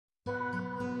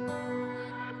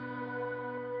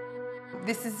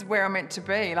this is where I'm meant to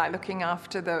be, like looking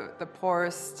after the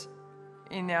poorest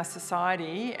in our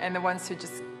society and the ones who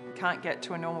just can't get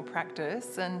to a normal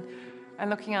practice and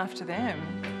looking after them.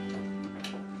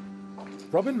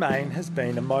 Robin Main has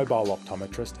been a mobile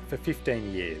optometrist for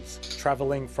 15 years,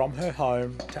 travelling from her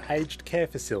home to aged care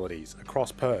facilities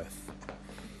across Perth.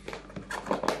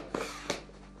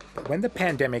 But when the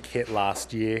pandemic hit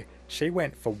last year, she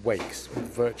went for weeks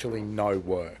with virtually no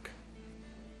work.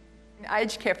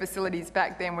 Aged care facilities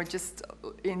back then were just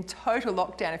in total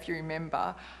lockdown, if you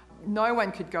remember. No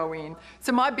one could go in.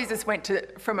 So my business went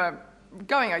from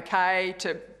going okay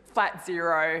to flat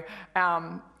zero.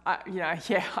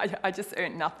 I just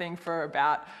earned nothing for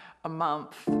about a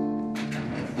month.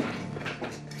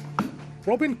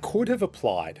 Robin could have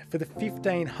applied for the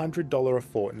 $1,500 a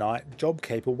fortnight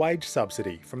JobKeeper wage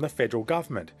subsidy from the federal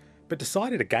government, but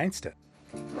decided against it.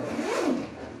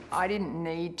 I didn't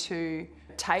need to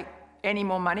take any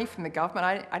more money from the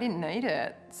government. I didn't need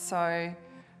it. So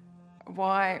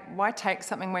why take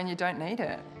something when you don't need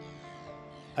it?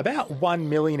 About 1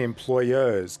 million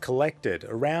employers collected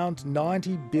around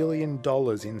 $90 billion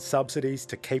in subsidies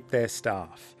to keep their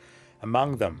staff.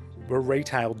 Among them were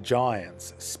retail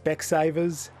giants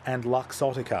Specsavers and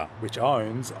Luxottica, which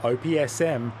owns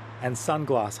OPSM and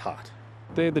Sunglass Hut.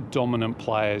 They're the dominant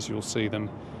players. You'll see them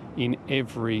in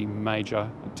every major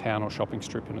town or shopping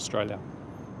strip in Australia.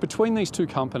 Between these two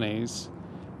companies,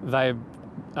 they've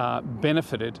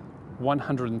benefited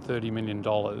 $130 million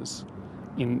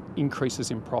in increases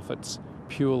in profits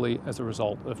purely as a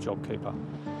result of JobKeeper.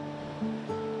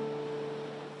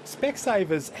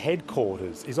 Specsavers'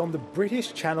 headquarters is on the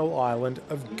British Channel island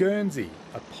of Guernsey,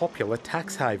 a popular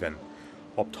tax haven.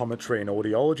 Optometry and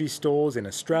audiology stores in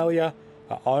Australia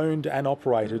are owned and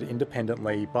operated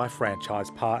independently by franchise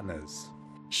partners.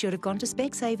 Should have gone to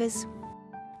Specsavers.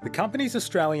 The company's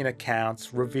Australian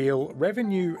accounts reveal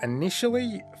revenue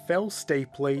initially fell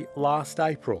steeply last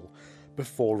April,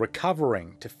 before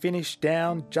recovering to finish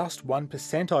down just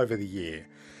 1% over the year.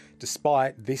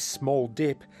 Despite this small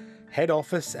dip, head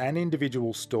office and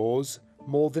individual stores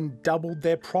more than doubled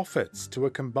their profits to a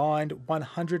combined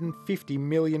 $150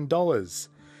 million.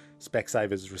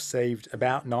 Specsavers received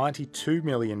about $92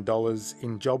 million in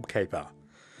JobKeeper.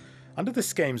 Under the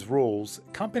scheme's rules,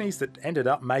 companies that ended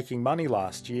up making money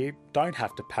last year don't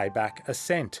have to pay back a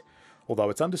cent, although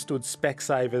it's understood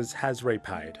Specsavers has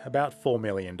repaid about $4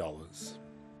 million.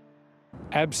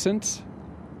 Absent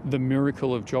the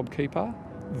miracle of JobKeeper,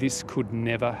 this could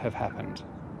never have happened.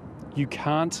 You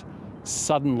can't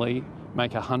suddenly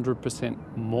make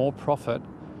 100% more profit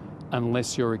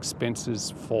unless your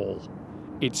expenses fall.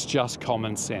 It's just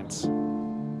common sense.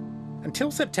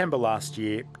 Until September last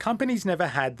year, companies never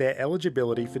had their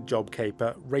eligibility for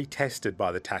JobKeeper retested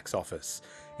by the tax office,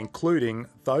 including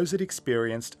those that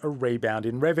experienced a rebound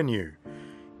in revenue.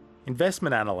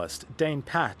 Investment analyst Dean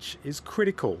Patch is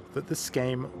critical that the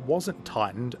scheme wasn't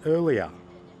tightened earlier.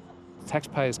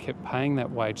 Taxpayers kept paying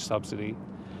that wage subsidy,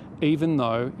 even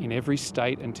though in every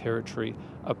state and territory,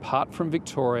 apart from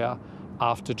Victoria,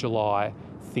 after July,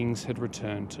 things had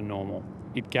returned to normal.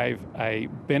 It gave a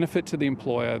benefit to the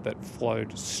employer that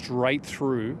flowed straight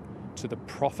through to the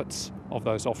profits of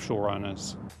those offshore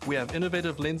owners. We have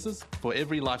innovative lenses for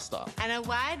every lifestyle. And a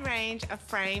wide range of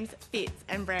frames, fits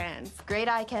and brands. Great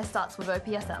eye care starts with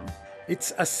OPSM.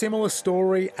 It's a similar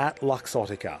story at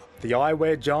Luxottica, the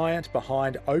eyewear giant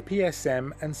behind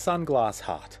OPSM and Sunglass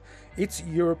Hut. Its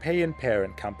European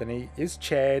parent company is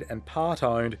chaired and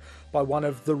part-owned by one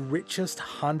of the richest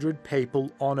 100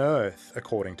 people on Earth,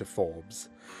 according to Forbes.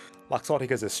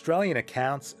 Luxottica's Australian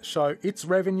accounts show its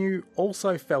revenue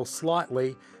also fell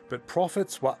slightly, but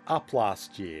profits were up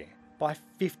last year by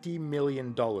 $50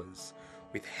 million.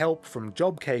 With help from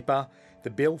JobKeeper, the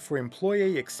bill for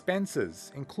employee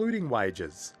expenses, including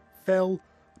wages, fell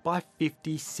by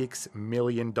 $56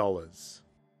 million.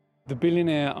 The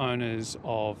billionaire owners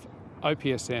of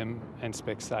OPSM and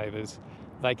Specsavers,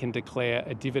 they can declare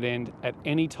a dividend at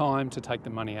any time to take the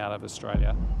money out of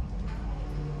Australia.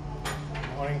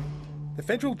 Morning. The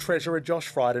Federal Treasurer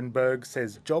Josh Frydenberg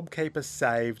says JobKeeper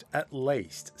saved at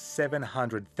least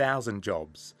 700,000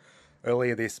 jobs.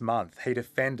 Earlier this month, he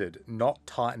defended not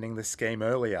tightening the scheme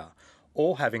earlier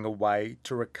or having a way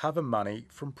to recover money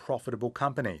from profitable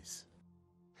companies.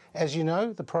 As you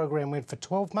know, the program went for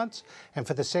 12 months, and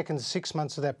for the second 6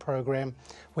 months of that program,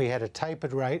 we had a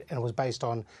tapered rate and it was based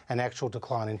on an actual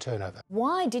decline in turnover.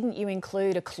 Why didn't you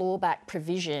include a clawback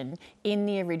provision in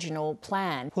the original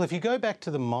plan? Well, if you go back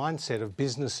to the mindset of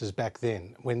businesses back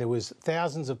then, when there was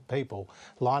thousands of people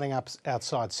lining up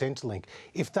outside Centrelink,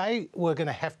 if they were going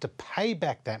to have to pay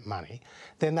back that money,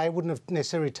 then they wouldn't have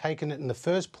necessarily taken it in the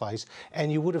first place,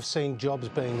 and you would have seen jobs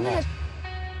being lost.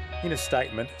 In a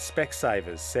statement,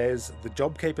 Specsavers says the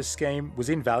JobKeeper scheme was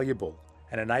invaluable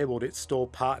and enabled its store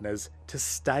partners to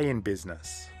stay in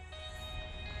business.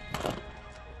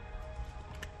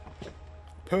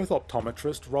 Perth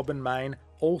optometrist Robin Main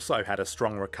also had a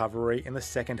strong recovery in the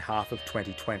second half of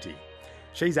 2020.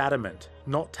 She's adamant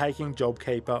not taking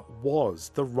JobKeeper was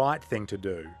the right thing to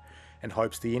do and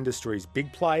hopes the industry's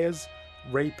big players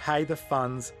repay the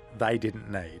funds they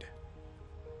didn't need.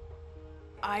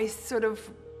 I sort of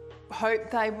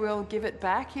hope they will give it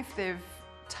back if they've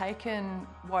taken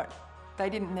what they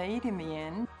didn't need in the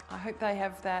end. I hope they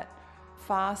have that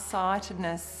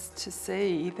far-sightedness to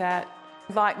see that,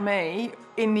 like me,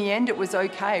 in the end it was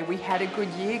okay. We had a good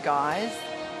year, guys.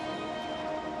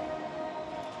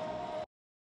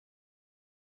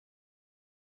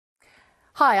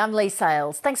 Hi, I'm Lee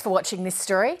Sales. Thanks for watching this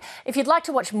story. If you'd like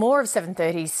to watch more of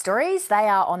 730's stories, they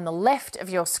are on the left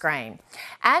of your screen.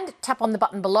 And tap on the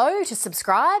button below to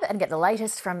subscribe and get the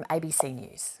latest from ABC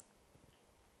News.